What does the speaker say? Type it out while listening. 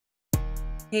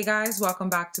Hey guys, welcome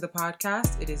back to the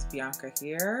podcast. It is Bianca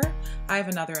here. I have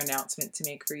another announcement to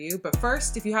make for you. But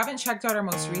first, if you haven't checked out our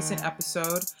most recent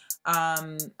episode,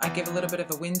 I give a little bit of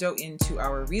a window into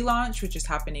our relaunch, which is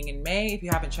happening in May. If you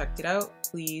haven't checked it out,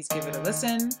 please give it a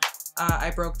listen.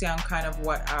 I broke down kind of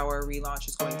what our relaunch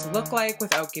is going to look like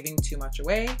without giving too much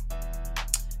away.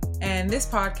 And this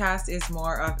podcast is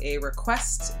more of a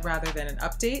request rather than an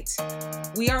update.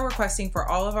 We are requesting for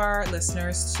all of our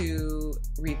listeners to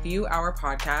review our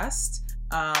podcast.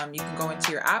 You can go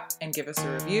into your app and give us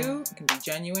a review. It can be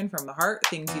genuine from the heart,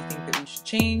 things you think that we should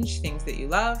change, things that you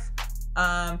love.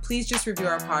 Please just review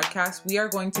our podcast. We are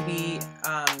going to be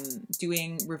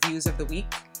doing reviews of the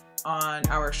week on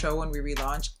our show when we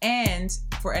relaunch. And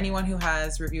for anyone who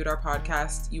has reviewed our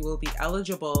podcast, you will be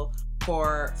eligible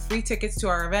for free tickets to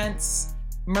our events,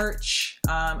 merch,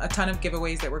 a ton of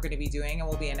giveaways that we're going to be doing, and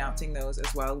we'll be announcing those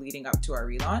as well leading up to our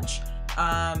relaunch.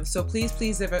 So please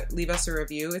leave us a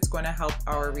review. It's going to help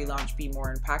our relaunch be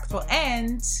more impactful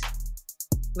and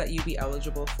let you be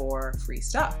eligible for free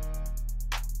stuff.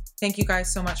 Thank you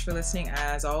guys so much for listening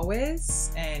as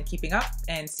always and keeping up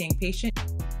and staying patient.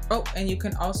 Oh, and you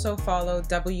can also follow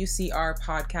WCR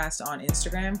Podcast on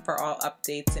Instagram for all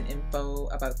updates and info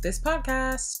about this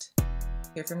podcast.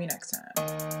 Hear from you next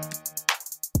time.